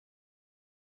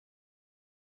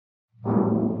You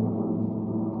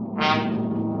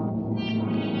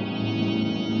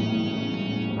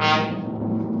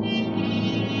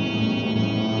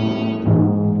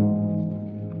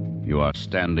are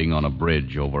standing on a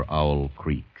bridge over Owl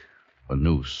Creek, a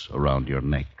noose around your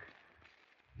neck.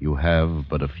 You have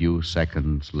but a few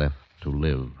seconds left to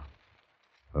live,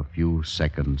 a few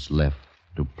seconds left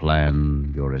to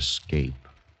plan your escape.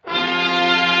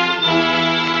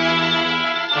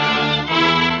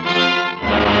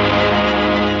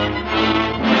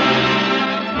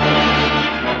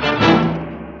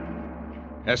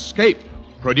 Escape,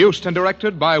 produced and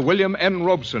directed by William N.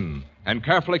 Robeson, and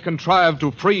carefully contrived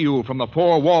to free you from the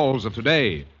four walls of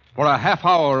today for a half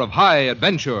hour of high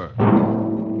adventure.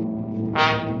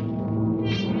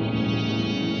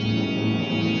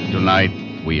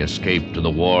 Tonight, we escape to the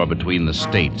war between the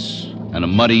states and a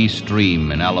muddy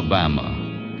stream in Alabama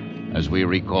as we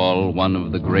recall one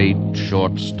of the great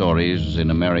short stories in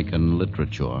American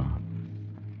literature,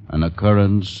 An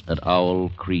Occurrence at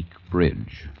Owl Creek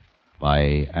Bridge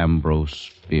by Ambrose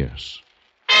Bierce.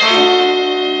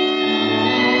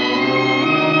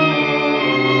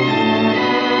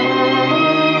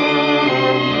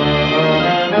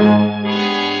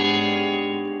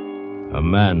 A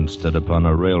man stood upon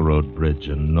a railroad bridge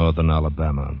in northern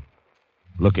Alabama,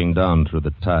 looking down through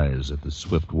the ties at the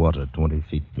swift water 20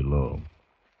 feet below.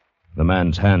 The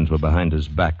man's hands were behind his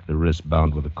back, the wrist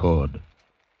bound with a cord.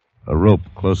 A rope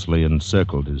closely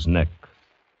encircled his neck.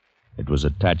 It was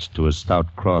attached to a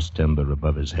stout cross timber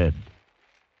above his head,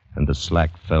 and the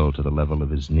slack fell to the level of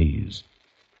his knees.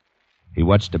 He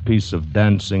watched a piece of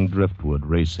dancing driftwood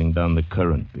racing down the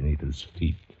current beneath his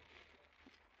feet.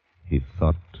 He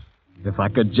thought, if I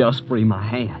could just free my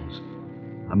hands,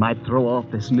 I might throw off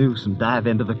this noose and dive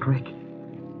into the creek.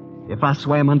 If I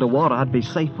swam underwater, I'd be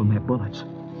safe from their bullets.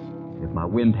 If my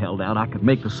wind held out, I could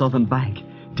make the southern bank,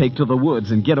 take to the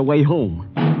woods, and get away home.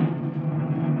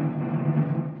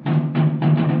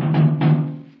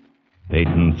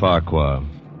 Peyton Farquhar,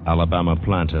 Alabama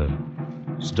planter,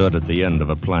 stood at the end of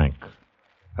a plank.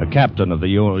 A captain of the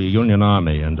Union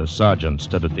Army and a sergeant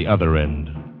stood at the other end.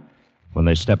 When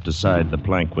they stepped aside, the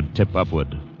plank would tip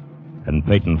upward, and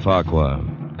Peyton Farquhar,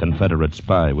 Confederate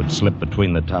spy, would slip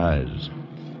between the ties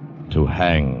to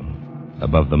hang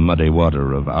above the muddy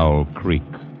water of Owl Creek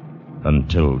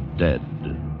until dead.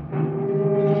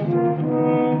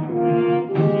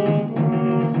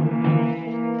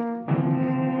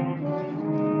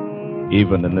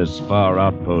 Even in this far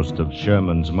outpost of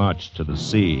Sherman's march to the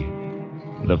sea,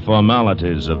 the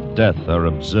formalities of death are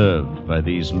observed by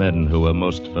these men who are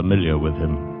most familiar with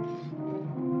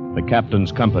him. The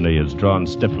captain's company is drawn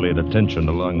stiffly at attention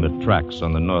along the tracks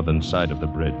on the northern side of the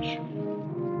bridge.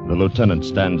 The lieutenant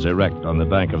stands erect on the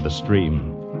bank of the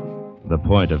stream, the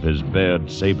point of his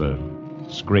bared saber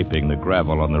scraping the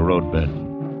gravel on the roadbed.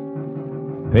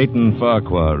 Peyton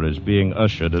Farquhar is being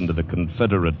ushered into the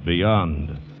Confederate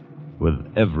beyond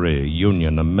with every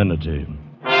Union amenity.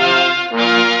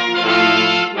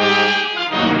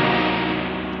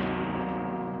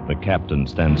 The captain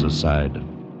stands aside.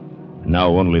 Now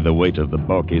only the weight of the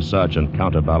bulky sergeant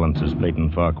counterbalances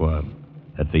Peyton Farquhar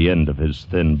at the end of his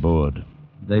thin board.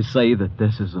 They say that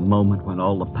this is a moment when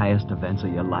all the past events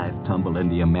of your life tumble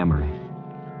into your memory.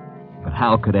 But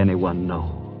how could anyone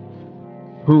know?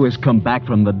 Who has come back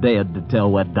from the dead to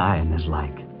tell what dying is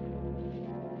like?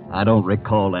 I don't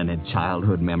recall any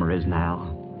childhood memories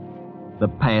now. The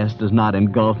past does not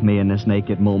engulf me in this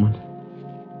naked moment.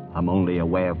 I'm only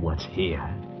aware of what's here,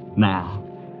 now.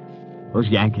 Those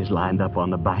Yankees lined up on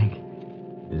the bank.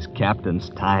 His captain's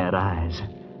tired eyes.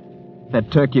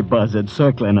 That turkey buzzard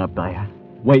circling up there,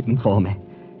 waiting for me.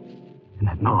 And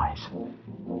that noise.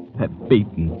 That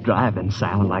beating, driving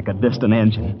sound like a distant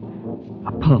engine.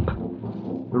 A pump.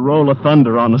 The roll of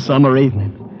thunder on a summer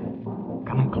evening.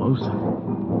 Coming closer.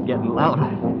 Getting louder.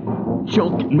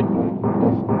 Choking me.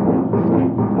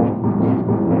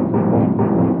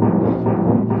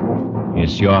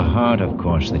 It's your heart, of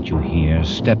course, that you hear,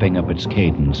 stepping up its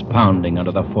cadence, pounding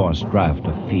under the forced draft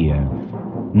of fear.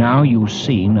 Now you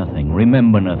see nothing,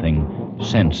 remember nothing,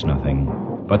 sense nothing,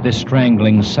 but the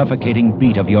strangling, suffocating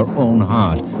beat of your own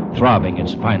heart, throbbing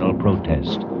its final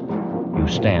protest. You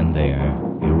stand there,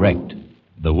 erect.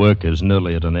 The work is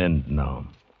nearly at an end now.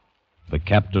 The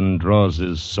captain draws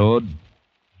his sword,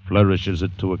 flourishes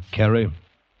it to a carry,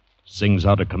 sings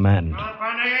out a command.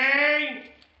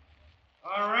 Company!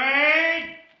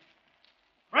 Array!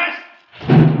 Rest!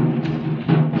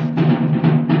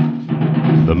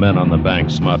 The men on the bank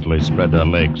smartly spread their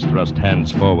legs, thrust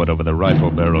hands forward over the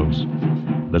rifle barrels.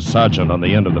 The sergeant on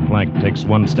the end of the plank takes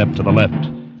one step to the left.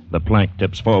 The plank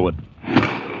tips forward.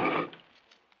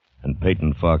 and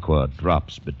Peyton Farquhar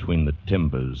drops between the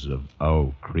timbers of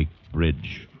Owl Creek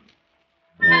Bridge.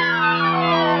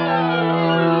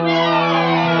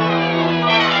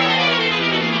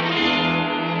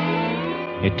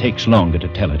 It takes longer to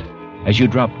tell it. As you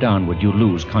drop downward, you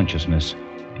lose consciousness.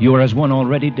 You are as one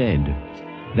already dead.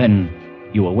 Then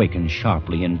you awaken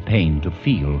sharply in pain to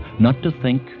feel, not to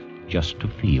think, just to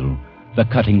feel. The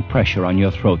cutting pressure on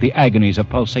your throat, the agonies of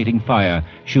pulsating fire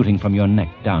shooting from your neck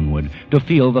downward. To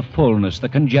feel the fullness, the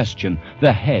congestion,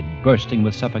 the head bursting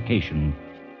with suffocation.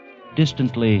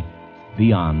 Distantly,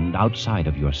 beyond, outside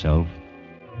of yourself,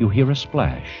 you hear a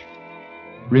splash.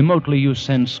 Remotely you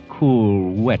sense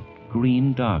cool, wet,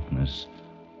 green darkness.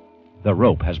 The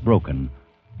rope has broken.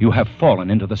 You have fallen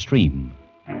into the stream.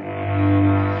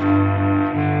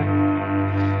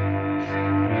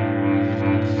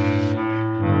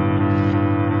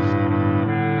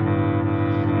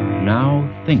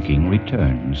 Now thinking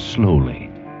returns slowly.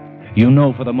 You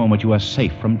know for the moment you are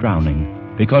safe from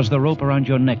drowning because the rope around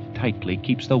your neck tightly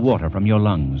keeps the water from your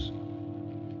lungs.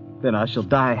 Then I shall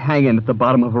die hanging at the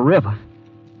bottom of a river.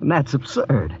 And that's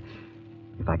absurd.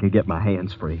 If I could get my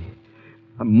hands free.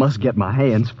 I must get my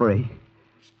hands free.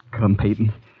 Come,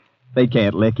 Peyton. They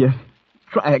can't lick you.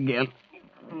 Try again.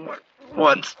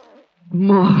 Once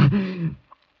more.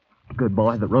 Good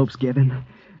boy, the rope's given.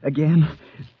 Again.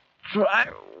 Try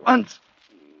once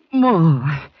more.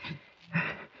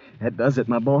 That does it,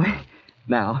 my boy.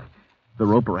 Now, the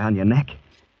rope around your neck.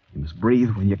 You must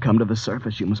breathe when you come to the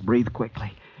surface. You must breathe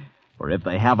quickly. For if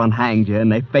they haven't hanged you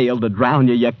and they fail to drown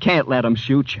you, you can't let them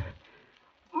shoot you.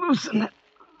 Loosen that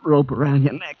rope around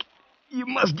your neck. You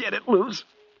must get it loose.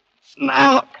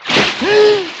 Now.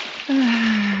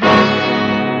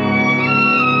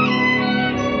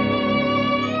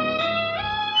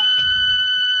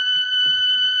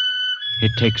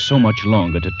 It takes so much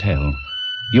longer to tell.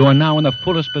 You are now in the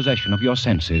fullest possession of your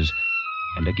senses,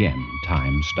 and again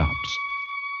time stops.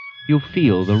 You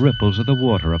feel the ripples of the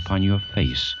water upon your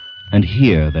face and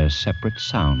hear their separate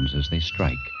sounds as they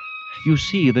strike. You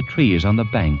see the trees on the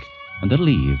bank and the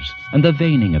leaves and the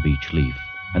veining of each leaf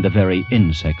and the very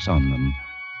insects on them.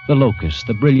 The locusts,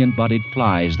 the brilliant-bodied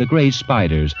flies, the gray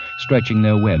spiders stretching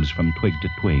their webs from twig to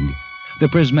twig, the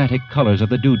prismatic colors of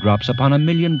the dewdrops upon a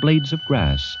million blades of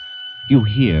grass. You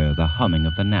hear the humming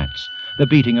of the gnats, the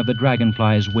beating of the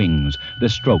dragonfly's wings, the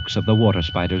strokes of the water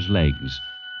spider's legs.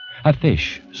 A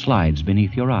fish slides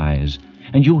beneath your eyes,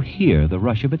 and you hear the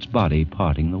rush of its body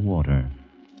parting the water.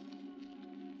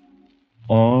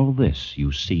 All this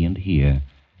you see and hear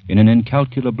in an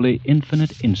incalculably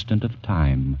infinite instant of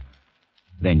time.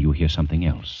 Then you hear something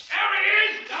else. There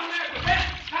he is! Down there, Red!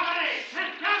 Somebody!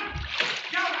 Men, come!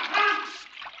 Jonah, come!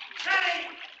 Steady!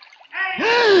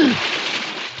 Hey!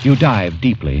 You dive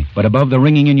deeply, but above the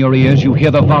ringing in your ears, you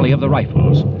hear the volley of the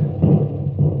rifles.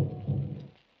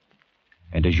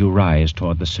 And as you rise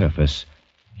toward the surface,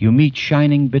 you meet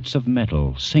shining bits of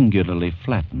metal, singularly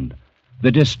flattened,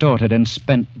 the distorted and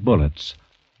spent bullets,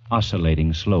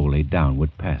 oscillating slowly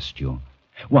downward past you.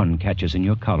 One catches in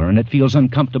your collar, and it feels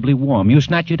uncomfortably warm. You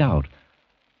snatch it out,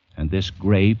 and this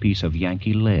gray piece of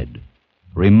Yankee lead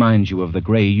reminds you of the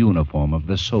gray uniform of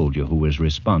the soldier who was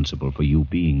responsible for you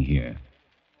being here.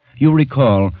 You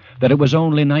recall that it was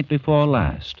only night before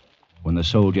last when the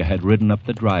soldier had ridden up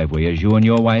the driveway as you and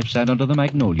your wife sat under the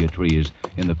magnolia trees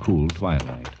in the cool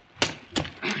twilight.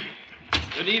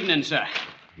 Good evening, sir.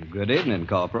 Good evening,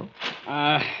 Corporal.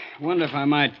 Wonder if I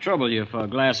might trouble you for a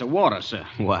glass of water, sir.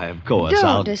 Why, of course,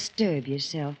 Don't disturb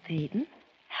yourself, Peyton.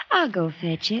 I'll go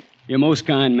fetch it. You're most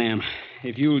kind, ma'am.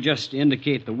 If you'll just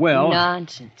indicate the well...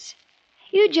 Nonsense.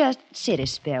 You just sit a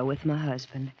spell with my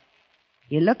husband.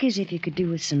 You look as if you could do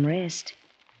with some rest.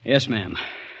 Yes, ma'am.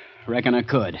 Reckon I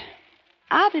could.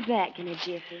 I'll be back in a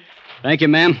jiffy. Thank you,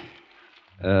 ma'am.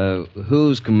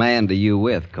 Whose command are you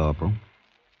with, Corporal?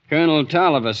 Colonel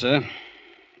Tolliver, sir.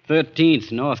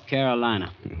 13th, North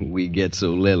Carolina. We get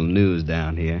so little news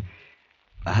down here.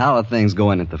 How are things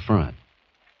going at the front?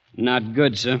 Not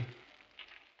good, sir.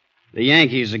 The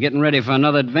Yankees are getting ready for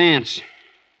another advance.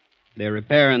 They're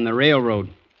repairing the railroad.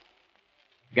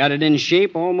 Got it in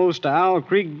shape almost to Owl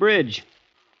Creek Bridge.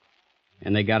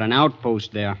 And they got an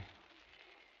outpost there.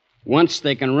 Once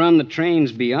they can run the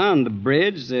trains beyond the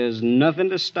bridge, there's nothing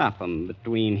to stop them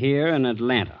between here and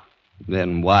Atlanta.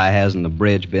 Then why hasn't the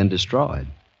bridge been destroyed?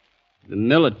 The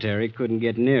military couldn't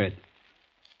get near it.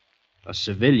 A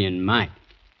civilian might.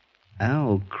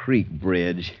 Owl Creek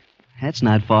Bridge. That's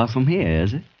not far from here,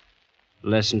 is it?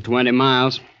 Less than 20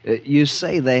 miles. You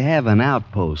say they have an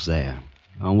outpost there.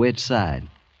 On which side?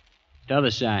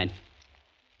 T'other side.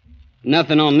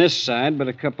 Nothing on this side but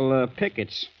a couple of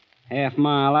pickets,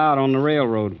 half-mile out on the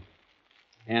railroad.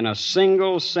 and a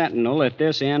single sentinel at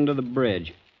this end of the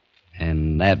bridge.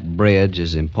 And that bridge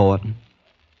is important?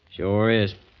 Sure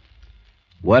is.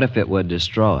 What if it were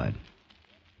destroyed?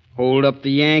 Hold up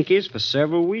the Yankees for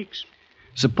several weeks.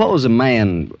 Suppose a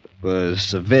man, a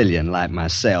civilian like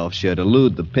myself, should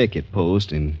elude the picket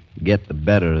post and get the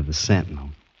better of the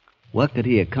sentinel. What could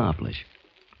he accomplish?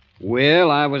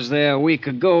 Well, I was there a week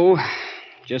ago,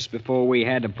 just before we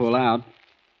had to pull out.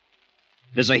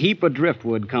 There's a heap of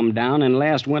driftwood come down in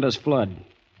last winter's flood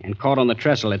and caught on the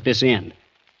trestle at this end.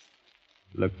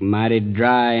 Looked mighty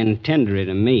dry and tendery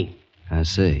to me. I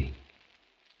see.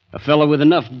 A fellow with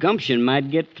enough gumption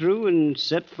might get through and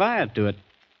set fire to it.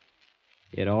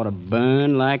 It ought to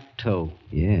burn like tow.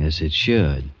 Yes, it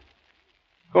should.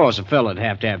 Of course, a fellow'd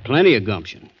have to have plenty of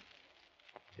gumption.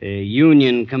 The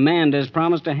Union commander's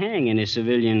promised to hang any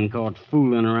civilian caught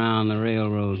fooling around the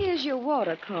railroad. Here's your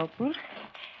water, Corporal.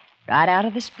 Right out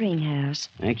of the spring house.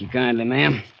 Thank you kindly,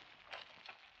 ma'am.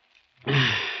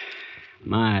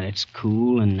 My, that's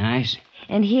cool and nice.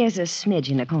 And here's a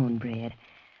smidgen of cornbread.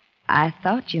 I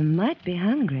thought you might be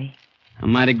hungry.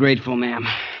 I'm mighty grateful, ma'am.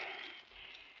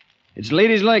 It's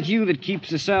ladies like you that keeps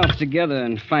the South together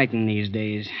and fighting these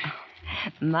days.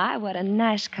 My, what a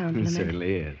nice It compliment.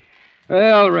 certainly is.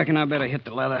 Well, I reckon I better hit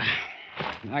the leather.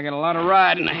 I got a lot of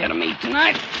riding ahead of me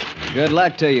tonight. Good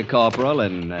luck to you, Corporal,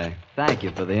 and thank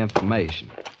you for the information.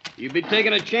 You'd be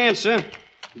taking a chance, sir.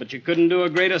 But you couldn't do a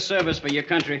greater service for your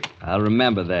country. I'll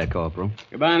remember that, Corporal.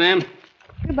 Goodbye, ma'am.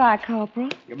 Goodbye, Corporal.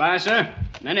 Goodbye, sir.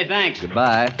 Many thanks.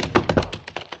 Goodbye.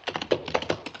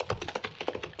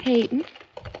 Peyton,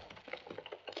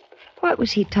 what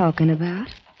was he talking about?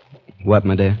 What,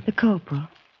 my dear? The corporal.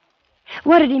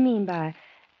 What did he mean by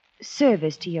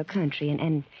service to your country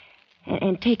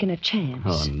and taking a chance?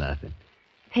 Oh, nothing.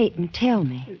 Peyton, tell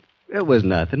me. It was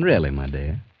nothing, really, my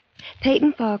dear.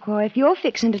 Peyton Farquhar, if you're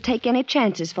fixing to take any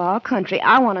chances for our country,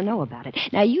 I want to know about it.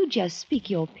 Now, you just speak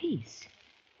your piece.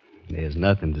 There's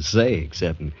nothing to say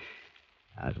except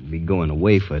I'll be going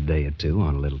away for a day or two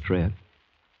on a little trip.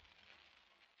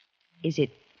 Is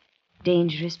it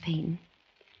dangerous, Peyton?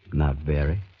 Not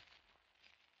very.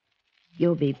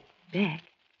 You'll be back.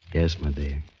 Yes, my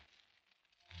dear.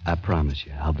 I promise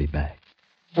you, I'll be back.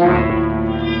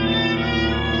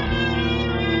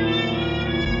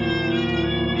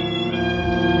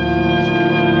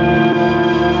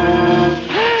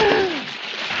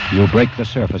 You break the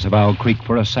surface of Owl Creek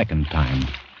for a second time.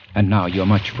 And now you're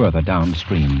much further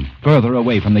downstream, further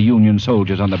away from the Union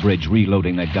soldiers on the bridge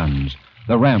reloading their guns,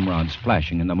 the ramrods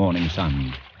flashing in the morning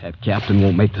sun. That captain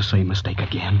won't make the same mistake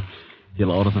again.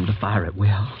 He'll order them to fire at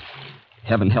will.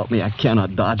 Heaven help me, I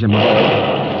cannot dodge him.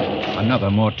 Another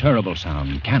more terrible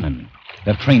sound, cannon.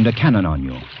 They've trained a cannon on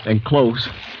you. And close.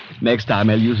 Next time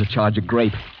I'll use a charge of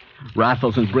grape.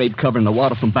 Rifles and grape covering the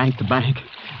water from bank to bank.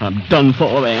 I'm done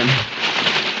for then.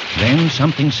 Then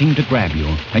something seemed to grab you,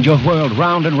 and you're whirled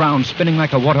round and round, spinning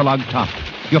like a waterlogged top.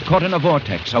 You're caught in a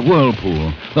vortex, a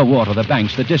whirlpool. The water, the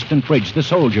banks, the distant bridge, the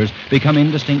soldiers become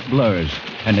indistinct blurs.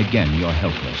 And again you're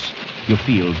helpless. You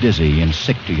feel dizzy and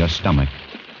sick to your stomach.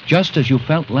 Just as you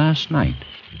felt last night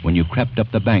when you crept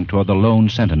up the bank toward the lone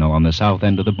sentinel on the south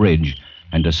end of the bridge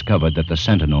and discovered that the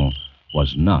sentinel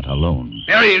was not alone.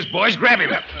 There he is, boys. Grab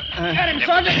him. Got him,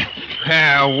 Sergeant.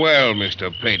 Ah, well,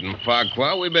 Mr. Peyton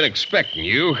Farquhar, we've been expecting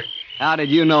you. How did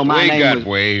you know my we name got was...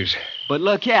 ways. But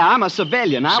look here, I'm a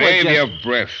civilian. Save your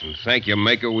breath and thank your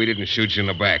maker we didn't shoot you in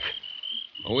the back.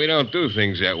 Well, we don't do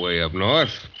things that way up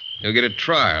north. You'll get a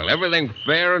trial. Everything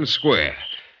fair and square.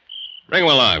 Bring him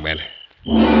along, man.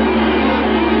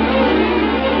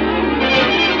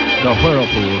 The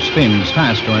whirlpool spins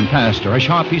faster and faster. A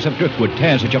sharp piece of driftwood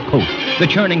tears at your coat. The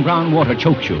churning brown water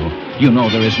chokes you. You know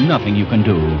there is nothing you can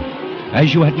do.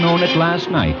 As you had known it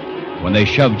last night, when they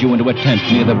shoved you into a tent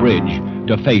near the bridge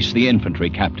to face the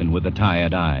infantry captain with the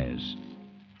tired eyes.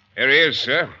 Here he is,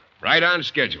 sir. Right on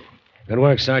schedule. Good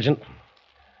work, Sergeant.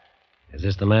 Is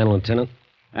this the man, Lieutenant?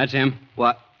 That's him.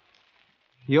 What?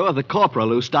 You're the corporal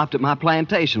who stopped at my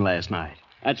plantation last night.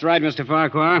 That's right, Mr.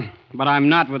 Farquhar. But I'm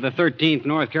not with the 13th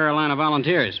North Carolina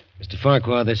Volunteers. Mr.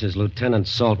 Farquhar, this is Lieutenant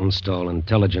Saltonstall,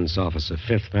 intelligence officer,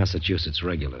 5th Massachusetts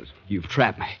Regulars. You've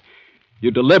trapped me. You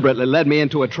deliberately led me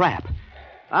into a trap.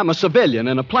 I'm a civilian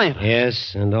and a planter.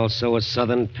 Yes, and also a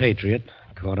Southern patriot,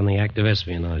 caught in the act of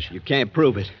espionage. You can't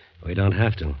prove it. We don't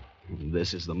have to.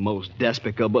 This is the most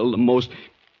despicable, the most...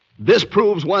 This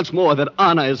proves once more that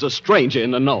honor is a stranger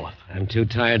in the North. I'm too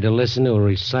tired to listen to a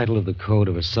recital of the code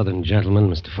of a Southern gentleman,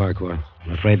 Mr. Farquhar.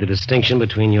 I'm afraid the distinction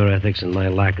between your ethics and my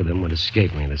lack of them would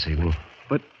escape me this evening.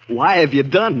 But why have you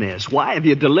done this? Why have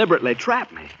you deliberately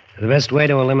trapped me? The best way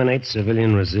to eliminate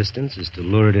civilian resistance is to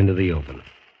lure it into the open.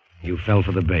 You fell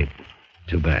for the bait.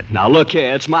 Too bad. Now, look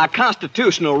here. It's my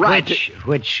constitutional right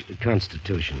Which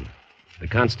Constitution? The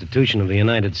Constitution of the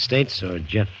United States or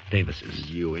Jeff Davis's?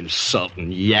 You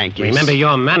insulting Yankees. Remember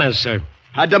your manners, sir.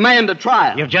 I demand a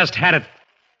trial. You've just had it.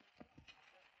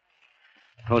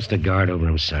 Post a guard over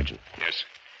him, Sergeant. Yes.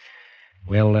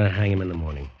 We'll hang him in the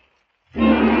morning.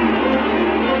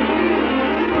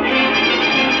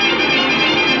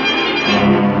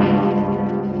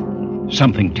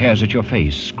 Something tears at your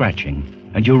face,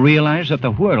 scratching, and you realize that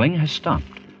the whirling has stopped.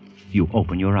 You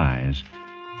open your eyes.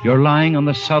 You're lying on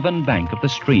the southern bank of the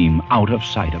stream, out of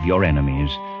sight of your enemies.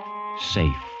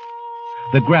 Safe.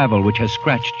 The gravel which has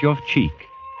scratched your cheek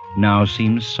now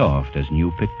seems soft as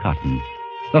new-picked cotton.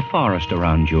 The forest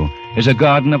around you is a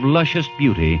garden of luscious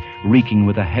beauty, reeking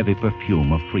with a heavy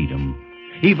perfume of freedom.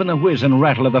 Even the whiz and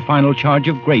rattle of the final charge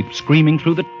of grape screaming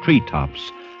through the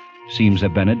treetops seems a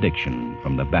benediction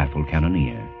from the baffled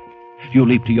cannoneer. You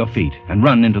leap to your feet and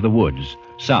run into the woods,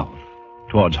 south,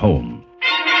 towards home.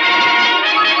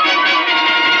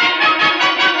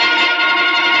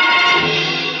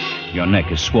 Your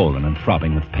neck is swollen and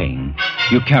throbbing with pain.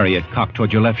 You carry it cocked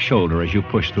toward your left shoulder as you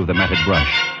push through the matted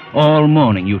brush. All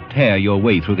morning you tear your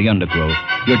way through the undergrowth.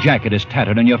 Your jacket is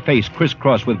tattered and your face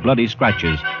crisscrossed with bloody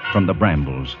scratches from the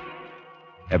brambles.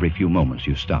 Every few moments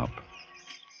you stop.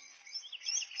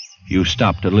 You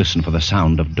stop to listen for the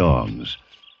sound of dogs,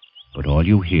 but all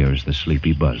you hear is the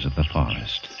sleepy buzz of the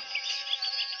forest.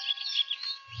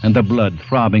 And the blood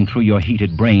throbbing through your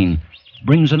heated brain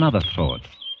brings another thought,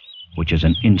 which is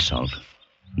an insult.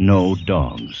 No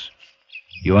dogs.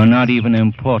 You are not even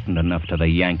important enough to the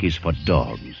Yankees for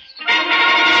dogs.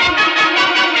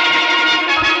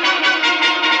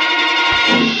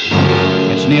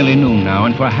 It's nearly noon now,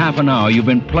 and for half an hour you've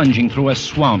been plunging through a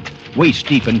swamp,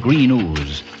 waist-deep in green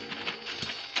ooze.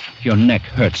 Your neck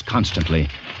hurts constantly.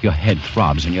 Your head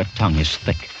throbs and your tongue is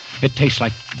thick. It tastes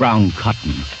like brown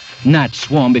cotton. Gnats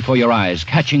swarm before your eyes,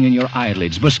 catching in your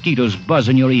eyelids. Mosquitoes buzz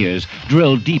in your ears,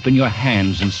 drill deep in your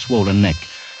hands and swollen neck.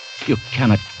 You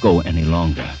cannot go any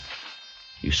longer.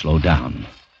 You slow down.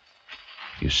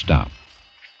 You stop.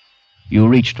 You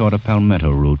reach toward a palmetto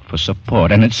root for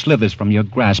support, and it slithers from your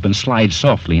grasp and slides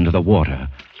softly into the water.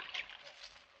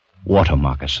 Water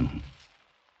moccasin.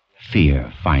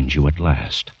 Fear finds you at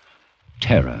last.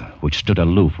 Terror, which stood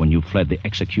aloof when you fled the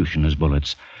executioner's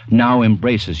bullets, now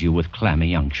embraces you with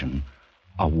clammy unction.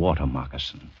 A water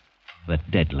moccasin. The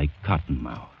deadly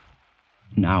cottonmouth.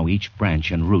 Now each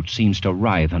branch and root seems to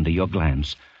writhe under your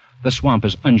glance. The swamp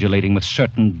is undulating with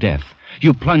certain death.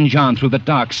 You plunge on through the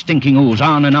dark, stinking ooze,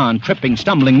 on and on, tripping,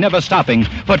 stumbling, never stopping,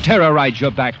 for terror rides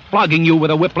your back, flogging you with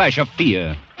a whiplash of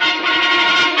fear.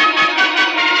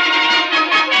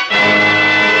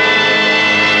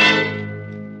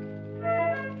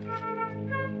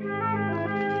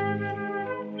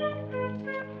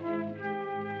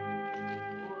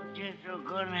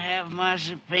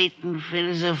 Master Peyton,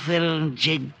 fiddle's a fiddle and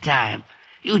jig time.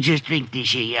 You just drink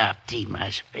this here yop tea,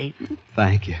 Master Peyton.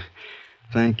 Thank you.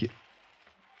 Thank you.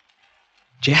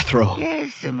 Jethro.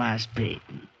 Yes, sir, Master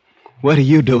Peyton. What are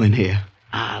you doing here?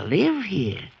 I live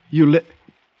here. You live...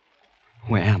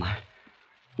 Where am I?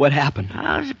 What happened?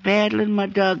 I was paddling my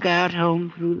dugout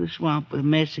home through the swamp with a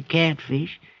mess of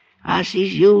catfish. I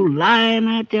sees you lying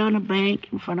out there on the bank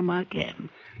in front of my cabin.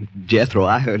 Jethro,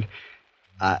 I heard...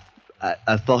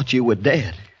 I thought you were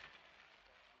dead.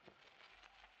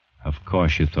 Of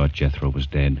course you thought Jethro was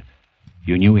dead.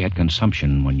 You knew he had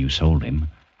consumption when you sold him.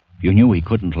 You knew he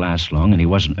couldn't last long, and he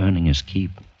wasn't earning his keep.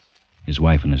 His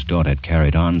wife and his daughter had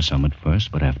carried on some at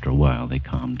first, but after a while they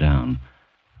calmed down.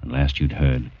 And last you'd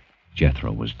heard,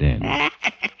 Jethro was dead.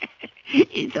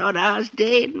 You thought I was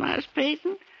dead, Master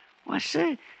Peyton? Why,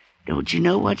 sir, don't you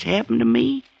know what's happened to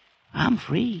me? I'm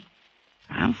free.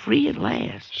 I'm free at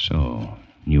last. So,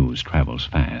 news travels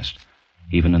fast.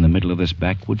 Even in the middle of this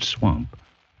backwoods swamp,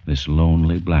 this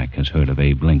lonely black has heard of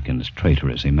Abe Lincoln's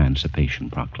traitorous Emancipation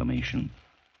Proclamation.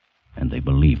 And they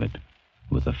believe it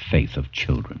with the faith of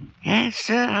children. Yes,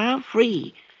 sir, I'm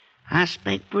free. I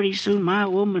expect pretty soon my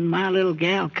woman, my little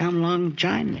gal, come along and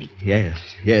join me.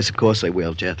 Yes, of course they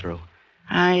will, Jethro.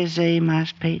 How is they,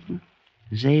 Master Peyton?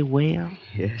 Is they well?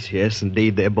 Yes,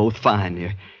 indeed, they're both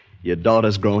fine. Your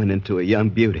daughter's growing into a young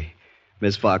beauty.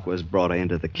 Miss Farquhar's brought her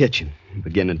into the kitchen,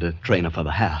 beginning to train her for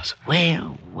the house.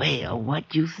 Well, what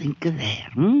do you think of that?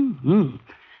 Mm-hmm.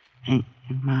 And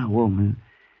my woman,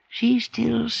 she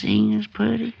still sing as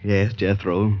pretty? Yes,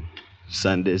 Jethro.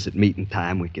 Sundays at meeting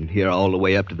time, we can hear all the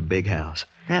way up to the big house.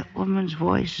 That woman's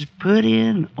voice is prettier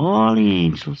than all the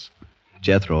angels.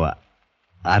 Jethro,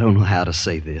 I don't know how to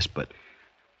say this, but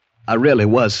I really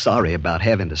was sorry about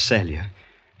having to sell you.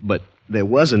 But there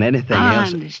wasn't anything I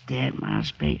else. understand,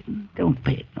 Miles Peyton. Don't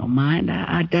pay it no mind.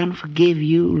 I done forgive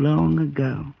you long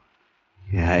ago.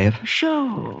 You have?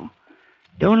 Sure.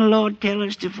 Don't the Lord tell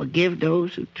us to forgive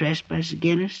those who trespass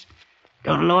against us?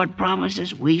 Don't the Lord promise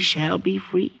us we shall be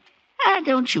free?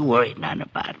 Don't you worry none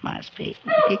about it, Miles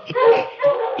Peyton.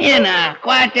 Here now,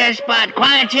 quiet that spot.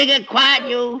 Quiet, Chigga, quiet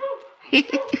you.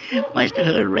 Must have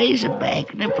heard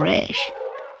Razorback in the brush.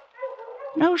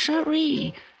 No,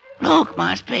 sirree. Look,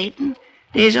 Miles Peyton.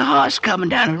 There's a horse coming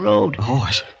down the road. A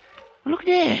horse? Look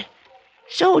there.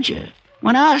 Soldier.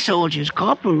 One of our soldiers,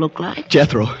 Corporal, look like.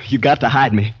 Jethro, you got to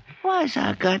hide me. Why's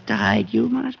I got to hide you,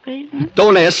 Miles Peyton?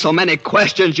 Don't ask so many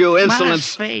questions, you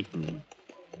insolence. Miles Peyton,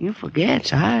 you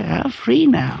forget, I'm free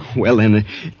now. Well, then,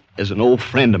 as an old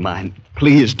friend of mine,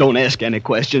 please don't ask any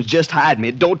questions. Just hide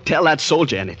me. Don't tell that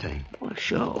soldier anything. Well,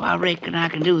 sure, I reckon I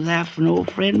can do that for an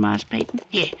old friend, Miles Peyton.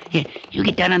 Here, you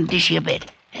get down on this here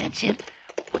bed. That's it.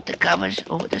 Put the covers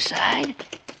over the side.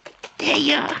 There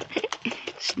you are.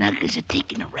 Snug as a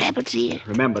tick in a rabbit's ear.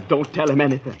 Remember, don't tell him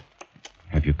anything.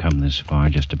 Have you come this far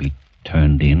just to be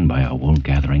turned in by a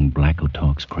wool-gathering black who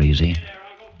talks crazy?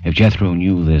 If Jethro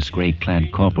knew this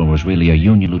gray-clad corporal was really a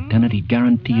Union lieutenant, he'd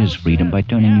guarantee his freedom by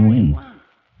turning you in.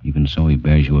 Even so, he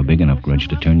bears you a big enough grudge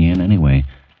to turn you in anyway.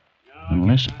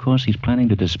 Unless, of course, he's planning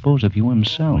to dispose of you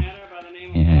himself.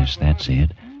 Yes, that's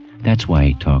it. That's why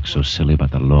he talks so silly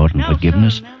about the Lord and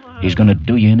forgiveness. He's going to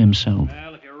do you in himself.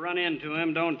 Well, if you run into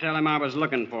him, don't tell him I was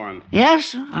looking for him.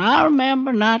 Yes, I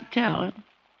remember not telling.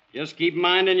 Just keep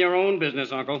minding your own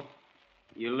business, Uncle.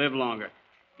 You live longer.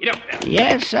 Get up there.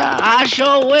 Yes, sir, I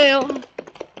sure will.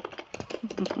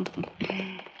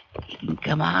 You can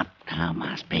come out now,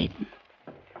 Miles Peyton.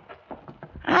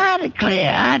 I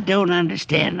declare I don't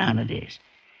understand none of this.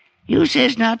 You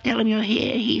says not tell him you're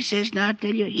here. He says not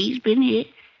tell you he's been here.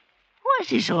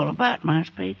 What's this all about, Miles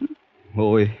Peyton?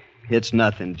 Oh, it's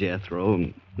nothing,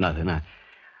 Jethro. Nothing.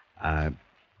 I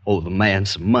owe the man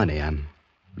some money. I'm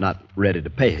not ready to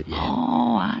pay it yet.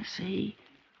 Oh, I see.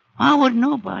 I wouldn't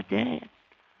know about that.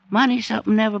 Money's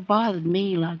something never bothered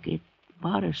me like it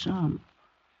bothers some.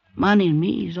 Money and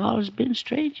me's always been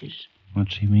strangers.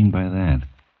 What's he mean by that?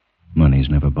 Money's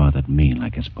never bothered me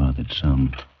like it's bothered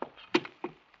some.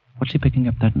 What's he picking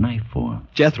up that knife for?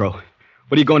 Jethro, what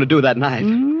are you going to do with that knife?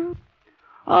 Hmm?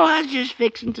 Oh, I was just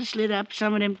fixing to slit up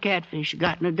some of them catfish you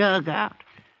got in the dugout.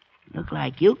 Look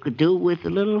like you could do with a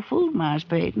little food, Miles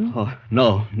Peyton. Oh,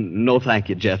 no, thank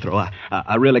you, Jethro.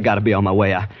 I really got to be on my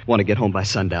way. I want to get home by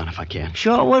sundown if I can.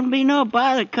 Sure wouldn't be no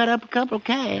bother to cut up a couple of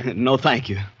calves. No, thank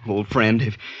you, old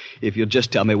friend. If you'll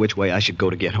just tell me which way I should go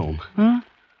to get home. Huh?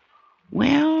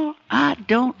 Well, I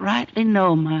don't rightly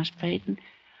know, Miles Peyton.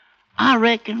 I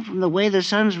reckon from the way the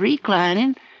sun's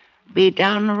reclining, be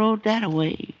down the road that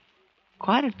way.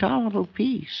 Quite a tolerable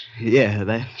piece. Yeah,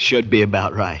 that should be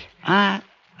about right.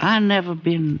 I never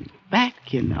been back,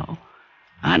 you know.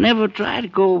 I never tried to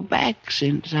go back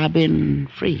since I've been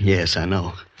free. Yes, I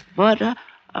know. But I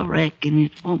reckon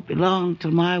it won't be long till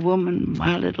my woman,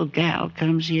 my little gal,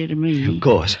 comes here to me. Of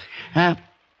course.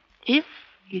 If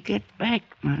you get back,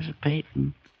 Master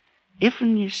Peyton, if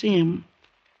when you see him,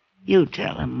 you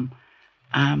tell him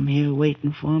I'm here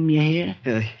waiting for him, you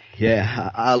hear? Yeah,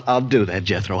 I'll do that,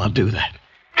 Jethro. I'll do that.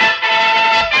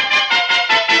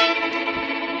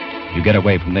 You get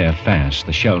away from there fast,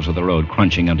 the shells of the road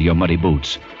crunching under your muddy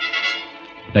boots.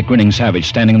 That grinning savage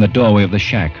standing in the doorway of the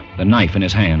shack, the knife in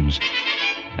his hands.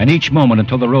 And each moment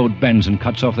until the road bends and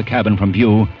cuts off the cabin from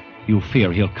view, you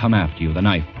fear he'll come after you, the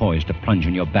knife poised to plunge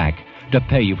in your back, to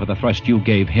pay you for the thrust you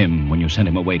gave him when you sent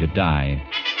him away to die.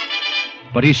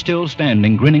 But he's still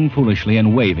standing, grinning foolishly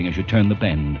and waving as you turn the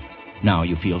bend. Now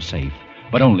you feel safe,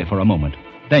 but only for a moment.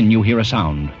 Then you hear a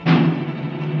sound.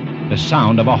 The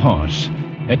sound of a horse.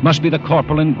 It must be the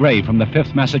corporal in gray from the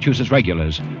 5th Massachusetts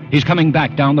Regulars. He's coming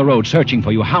back down the road, searching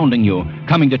for you, hounding you,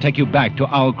 coming to take you back to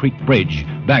Owl Creek Bridge,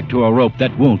 back to a rope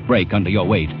that won't break under your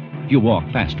weight. You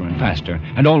walk faster and faster,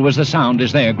 and always the sound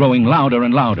is there, growing louder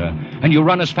and louder. And you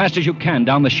run as fast as you can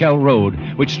down the Shell Road,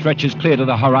 which stretches clear to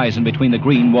the horizon between the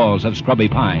green walls of scrubby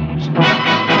pines.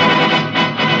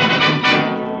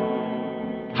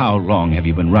 How long have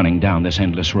you been running down this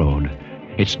endless road?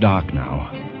 It's dark now.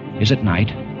 Is it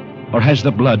night? Or has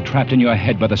the blood trapped in your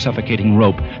head by the suffocating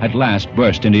rope at last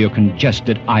burst into your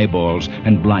congested eyeballs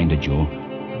and blinded you?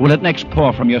 Will it next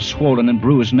pour from your swollen and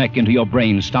bruised neck into your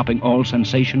brain, stopping all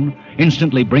sensation,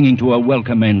 instantly bringing to a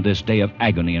welcome end this day of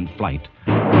agony and flight?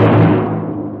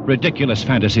 Ridiculous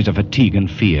fantasies of fatigue and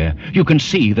fear. You can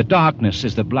see the darkness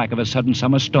is the black of a sudden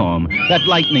summer storm. That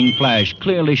lightning flash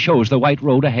clearly shows the white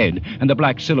road ahead and the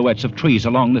black silhouettes of trees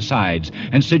along the sides.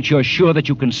 And since you're sure that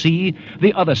you can see,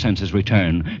 the other senses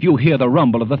return. You hear the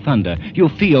rumble of the thunder. You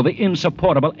feel the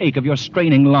insupportable ache of your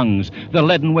straining lungs, the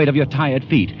leaden weight of your tired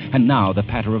feet. And now the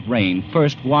patter of rain,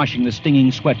 first washing the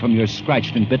stinging sweat from your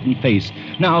scratched and bitten face,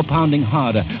 now pounding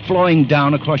harder, flowing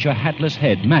down across your hatless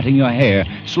head, matting your hair,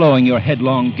 slowing your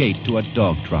headlong gait to a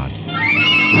dog trot.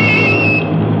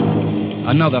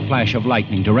 Another flash of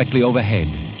lightning directly overhead.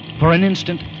 For an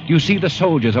instant, you see the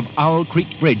soldiers of Owl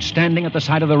Creek Bridge standing at the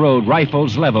side of the road,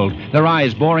 rifles leveled, their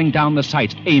eyes boring down the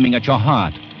sights, aiming at your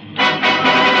heart.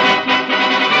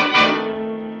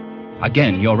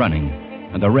 Again, you're running,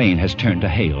 and the rain has turned to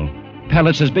hail.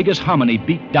 Pellets as big as hominy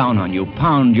beat down on you,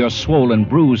 pound your swollen,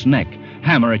 bruised neck,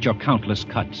 hammer at your countless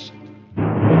cuts.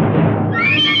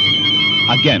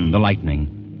 Again, the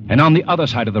lightning. And on the other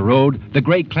side of the road, the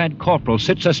gray-clad corporal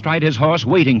sits astride his horse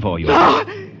waiting for you. No!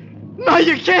 No,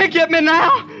 you can't get me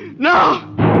now! No!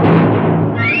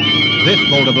 This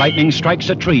bolt of lightning strikes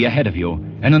a tree ahead of you,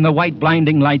 and in the white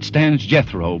blinding light stands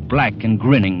Jethro, black and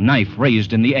grinning, knife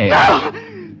raised in the air. No!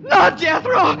 No,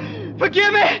 Jethro!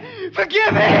 Forgive me!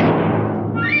 Forgive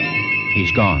me!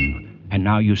 He's gone. And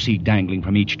now you see dangling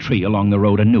from each tree along the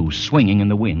road a noose swinging in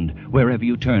the wind. Wherever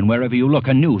you turn, wherever you look,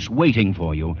 a noose waiting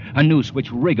for you. A noose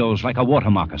which wriggles like a water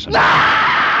moccasin.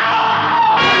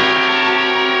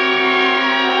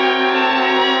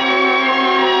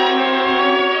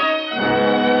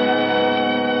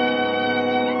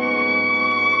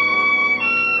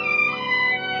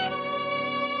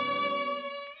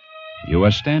 You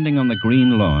are standing on the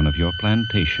green lawn of your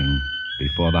plantation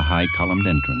before the high-columned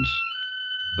entrance.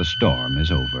 The storm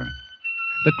is over.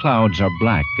 The clouds are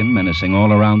black and menacing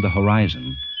all around the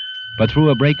horizon. But through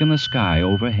a break in the sky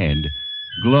overhead,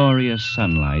 glorious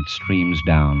sunlight streams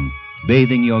down,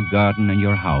 bathing your garden and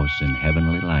your house in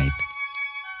heavenly light.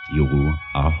 You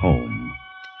are home.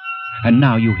 And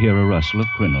now you hear a rustle of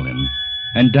crinoline,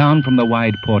 and down from the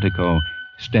wide portico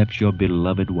steps your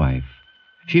beloved wife.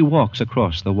 She walks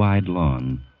across the wide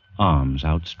lawn, arms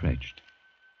outstretched.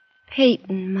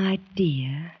 Peyton, my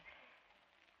dear,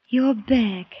 you're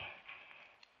back,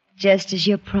 just as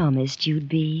you promised you'd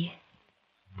be.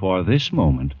 For this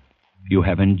moment, you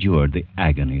have endured the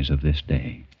agonies of this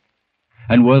day.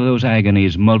 And were those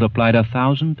agonies multiplied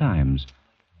 1,000 times,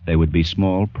 they would be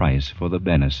small price for the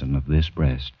benison of this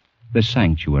breast, the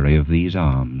sanctuary of these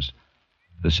arms,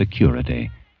 the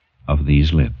security of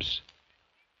these lips.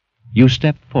 You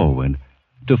step forward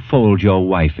to fold your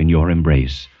wife in your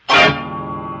embrace.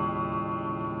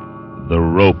 The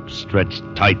rope stretched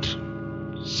tight,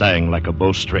 sang like a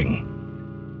bowstring.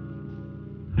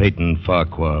 Peyton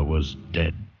Farquhar was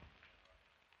dead.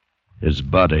 His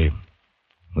body,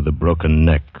 with a broken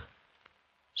neck,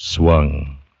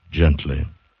 swung gently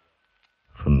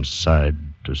from side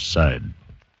to side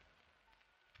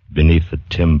beneath the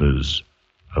timbers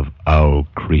of Owl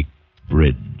Creek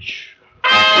Bridge.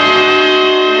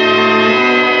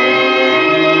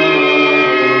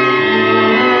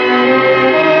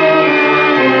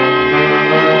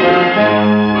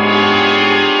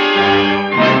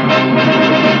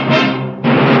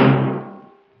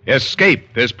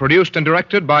 Escape is produced and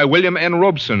directed by William N.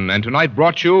 Robeson, and tonight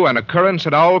brought you An Occurrence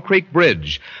at Owl Creek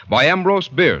Bridge by Ambrose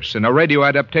Bierce in a radio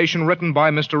adaptation written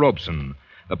by Mr. Robeson.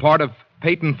 The part of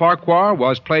Peyton Farquhar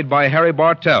was played by Harry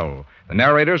Bartell. The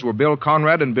narrators were Bill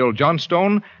Conrad and Bill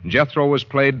Johnstone. Jethro was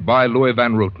played by Louis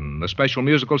Van Rooten. The special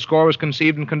musical score was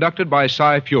conceived and conducted by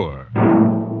Cy Feuer.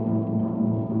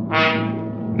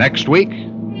 Next week,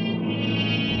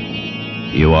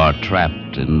 you are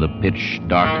trapped in the pitch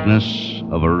darkness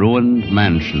of a ruined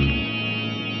mansion,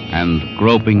 and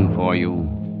groping for you,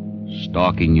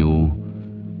 stalking you,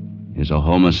 is a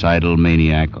homicidal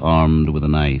maniac armed with a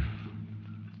knife,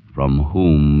 from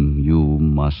whom you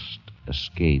must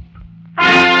escape.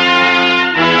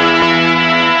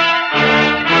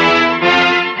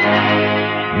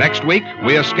 Next week,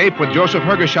 we escape with Joseph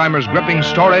Hergesheimer's gripping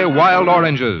story, Wild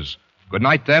Oranges. Good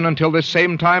night, then, until this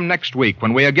same time next week,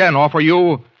 when we again offer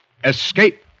you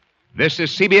Escape. This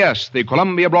is CBS, the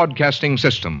Columbia Broadcasting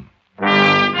System.